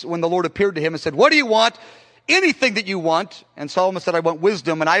when the Lord appeared to him and said, what do you want? Anything that you want. And Solomon said, I want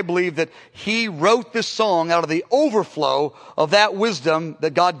wisdom. And I believe that he wrote this song out of the overflow of that wisdom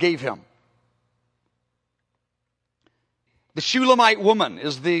that God gave him. The Shulamite woman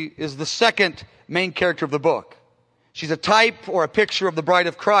is the second main character of the book. She's a type or a picture of the bride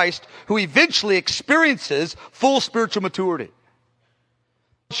of Christ who eventually experiences full spiritual maturity.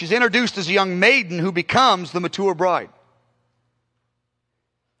 She's introduced as a young maiden who becomes the mature bride.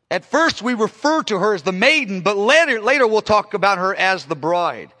 At first we refer to her as the maiden, but later we'll talk about her as the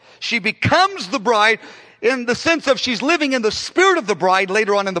bride. She becomes the bride in the sense of she's living in the spirit of the bride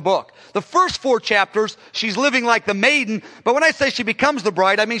later on in the book. The first 4 chapters, she's living like the maiden, but when I say she becomes the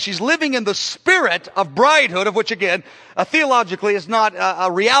bride, I mean she's living in the spirit of bridehood, of which again, theologically is not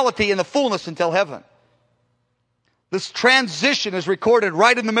a reality in the fullness until heaven. This transition is recorded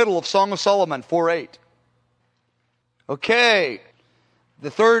right in the middle of Song of Solomon 4:8. Okay,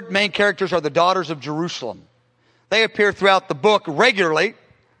 the third main characters are the daughters of Jerusalem. They appear throughout the book regularly.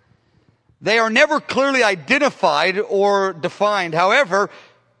 They are never clearly identified or defined. However,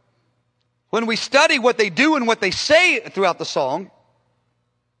 when we study what they do and what they say throughout the song,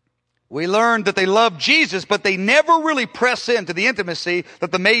 we learn that they love Jesus, but they never really press into the intimacy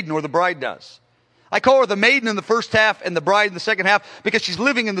that the maiden or the bride does. I call her the maiden in the first half and the bride in the second half because she's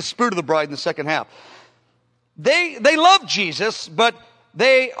living in the spirit of the bride in the second half. They love Jesus, but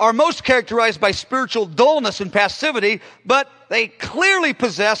they are most characterized by spiritual dullness and passivity, but they clearly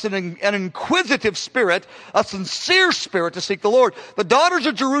possess an inquisitive spirit, a sincere spirit to seek the Lord. The daughters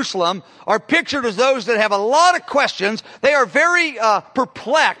of Jerusalem are pictured as those that have a lot of questions. They are very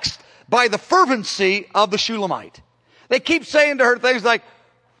perplexed by the fervency of the Shulamite. They keep saying to her things like,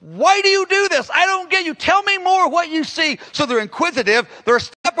 why do you do this? I don't get you. Tell me more what you see. So they're inquisitive. They're a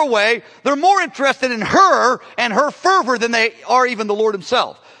step away. They're more interested in her and her fervor than they are even the Lord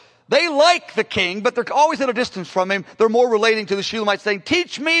himself. They like the king, but they're always at a distance from him. They're more relating to the Shulamite, saying,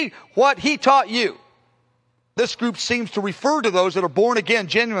 teach me what he taught you. This group seems to refer to those that are born again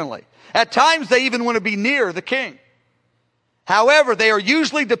genuinely. At times they even want to be near the king. However, they are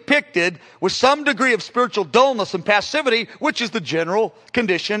usually depicted with some degree of spiritual dullness and passivity, which is the general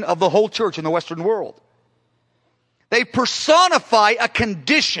condition of the whole church in the Western world. They personify a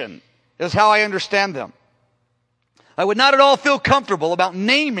condition, is how I understand them. I would not at all feel comfortable about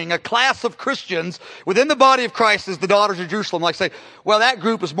naming a class of Christians within the body of Christ as the daughters of Jerusalem. Like say, well, that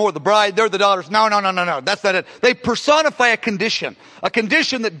group is more the bride, they're the daughters. No. That's not it. They personify a condition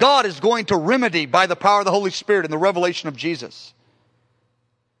that God is going to remedy by the power of the Holy Spirit and the revelation of Jesus.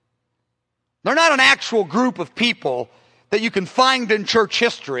 They're not an actual group of people that you can find in church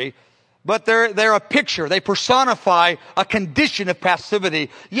history, but they're a picture. They personify a condition of passivity,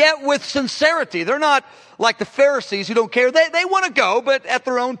 yet with sincerity. They're not like the Pharisees who don't care. They want to go, but at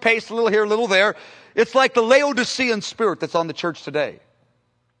their own pace, a little here, a little there. It's like the Laodicean spirit that's on the church today.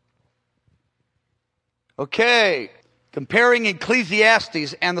 Okay, comparing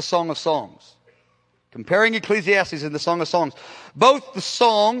Ecclesiastes and the Song of Songs. Comparing Ecclesiastes and the Song of Songs. Both the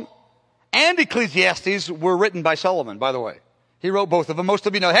Song and Ecclesiastes were written by Solomon, by the way. He wrote both of them. Most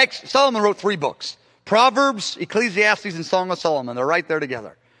of you know. Heck, Solomon wrote 3 books. Proverbs, Ecclesiastes, and Song of Solomon. They're right there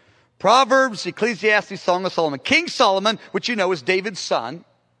together. Proverbs, Ecclesiastes, Song of Solomon. King Solomon, which you know is David's son,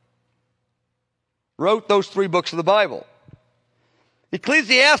 wrote those 3 books of the Bible.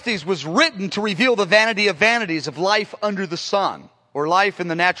 Ecclesiastes was written to reveal the vanity of vanities of life under the sun, or life in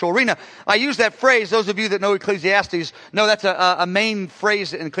the natural arena. I use that phrase. Those of you that know Ecclesiastes know that's a main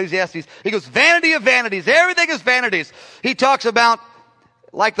phrase in Ecclesiastes. He goes, vanity of vanities. Everything is vanities. He talks about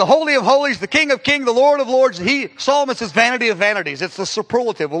like the Holy of Holies, the King of Kings, the Lord of Lords. Solomon says vanity of vanities. It's the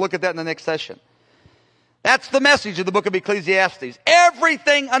superlative. We'll look at that in the next session. That's the message of the book of Ecclesiastes.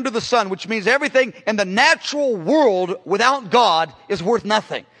 Everything under the sun, which means everything in the natural world without God, is worth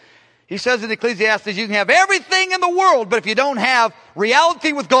nothing. He says in Ecclesiastes, you can have everything in the world, but if you don't have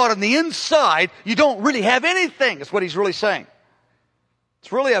reality with God on the inside, you don't really have anything. That's what he's really saying.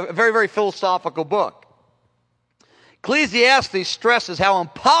 It's really a very, very philosophical book. Ecclesiastes stresses how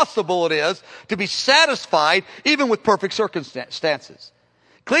impossible it is to be satisfied even with perfect circumstances.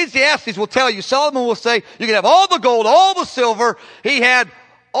 Ecclesiastes will tell you, Solomon will say, you can have all the gold, all the silver. He had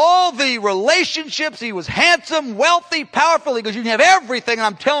all the relationships. He was handsome, wealthy, powerful. He goes, you can have everything, and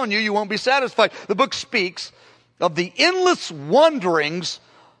I'm telling you, you won't be satisfied. The book speaks of the endless wanderings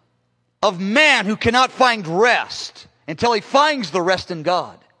of man who cannot find rest until he finds the rest in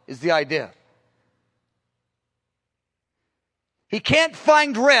God, is the idea. He can't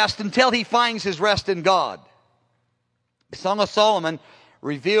find rest until he finds his rest in God. The Song of Solomon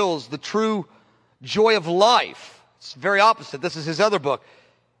reveals the true joy of life. It's very opposite. This is his other book.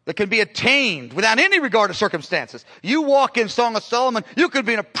 That can be attained without any regard to circumstances. You walk in Song of Solomon, you could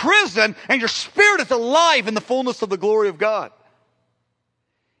be in a prison and your spirit is alive in the fullness of the glory of God.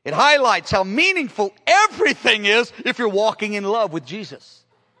 It highlights how meaningful everything is if you're walking in love with Jesus.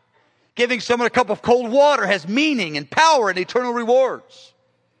 Giving someone a cup of cold water has meaning and power and eternal rewards.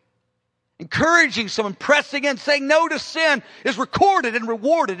 Encouraging someone, pressing in, saying no to sin is recorded and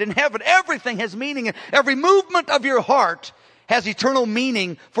rewarded in heaven. Everything has meaning, and every movement of your heart has eternal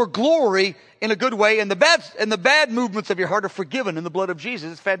meaning for glory in a good way, and the bad movements of your heart are forgiven in the blood of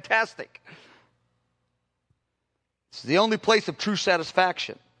Jesus. It's fantastic. It's the only place of true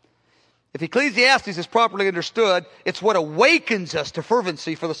satisfaction. If Ecclesiastes is properly understood, it's what awakens us to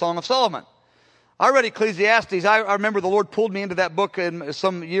fervency for the Song of Solomon. I read Ecclesiastes. I remember the Lord pulled me into that book in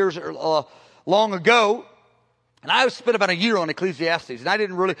some years long ago, and I spent about a year on Ecclesiastes,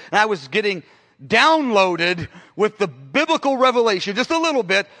 and I was getting downloaded with the biblical revelation, just a little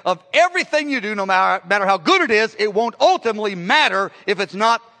bit, of everything you do, no matter how good it is, it won't ultimately matter if it's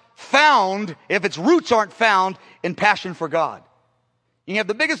not found, if its roots aren't found in passion for God. You can have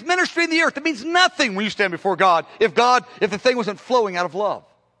the biggest ministry in the earth. It means nothing when you stand before God if the thing wasn't flowing out of love.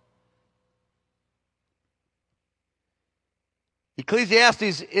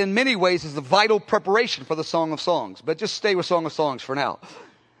 Ecclesiastes, in many ways, is the vital preparation for the Song of Songs. But just stay with Song of Songs for now.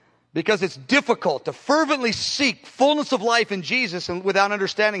 because it's difficult to fervently seek fullness of life in Jesus and without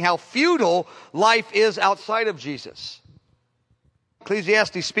understanding how futile life is outside of Jesus.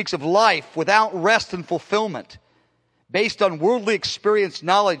 Ecclesiastes speaks of life without rest and fulfillment, based on worldly experience,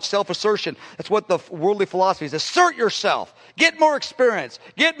 knowledge, self-assertion. That's what the worldly philosophy is. Assert yourself. Get more experience.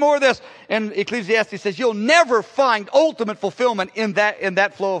 Get more of this. And Ecclesiastes says you'll never find ultimate fulfillment in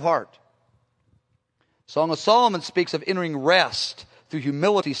that flow of heart. Song of Solomon speaks of entering rest through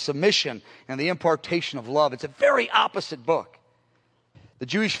humility, submission, and the impartation of love. It's a very opposite book. The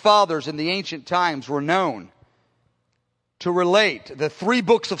Jewish fathers in the ancient times were known to relate the 3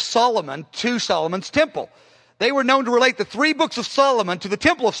 books of Solomon to Solomon's temple. They were known to relate the 3 books of Solomon to the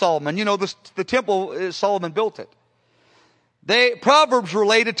temple of Solomon. You know, the temple, Solomon built it. Proverbs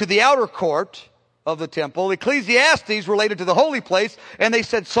related to the outer court of the temple. Ecclesiastes related to the holy place. And they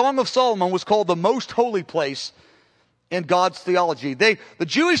said Song of Solomon was called the most holy place in God's theology. The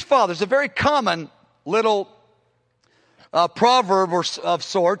Jewish fathers, a very common little proverb of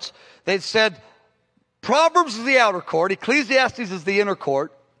sorts, they said Proverbs is the outer court, Ecclesiastes is the inner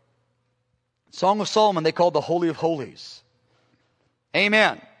court, Song of Solomon they called the Holy of Holies.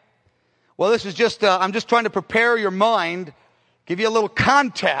 Amen. Well, this is just, I'm just trying to prepare your mind, give you a little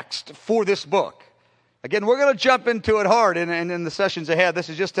context for this book. Again, we're going to jump into it hard in the sessions ahead. This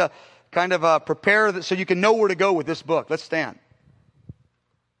is just to kind of prepare so you can know where to go with this book. Let's stand.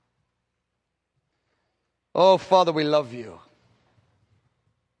 Oh, Father, we love you.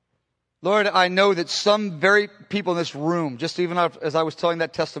 Lord, I know that some very people in this room, just even as I was telling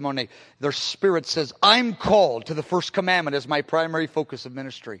that testimony, their spirit says, I'm called to the first commandment as my primary focus of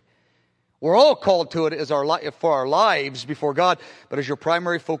ministry. We're all called to it as for our lives before God, but as your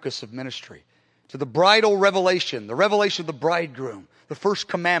primary focus of ministry. To the bridal revelation, the revelation of the bridegroom, the first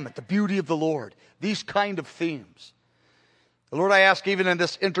commandment, the beauty of the Lord, these kind of themes. Lord, I ask even in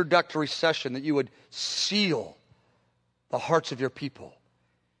this introductory session that you would seal the hearts of your people.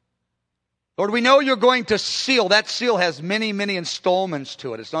 Lord, we know you're going to seal. That seal has many, many installments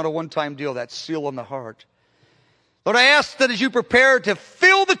to it. It's not a one-time deal, that seal on the heart. Lord, I ask that as you prepare to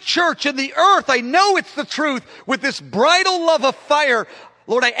fill the church and the earth, I know it's the truth, with this bridal love of fire,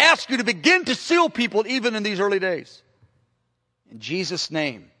 Lord, I ask you to begin to seal people even in these early days. In Jesus'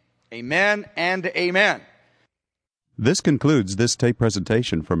 name, amen and amen. This concludes this tape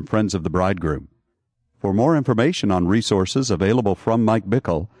presentation from Friends of the Bridegroom. For more information on resources available from Mike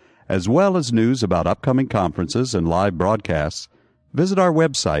Bickle, as well as news about upcoming conferences and live broadcasts, visit our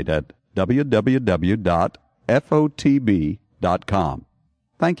website at www.fotb.com.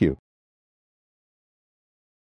 Thank you.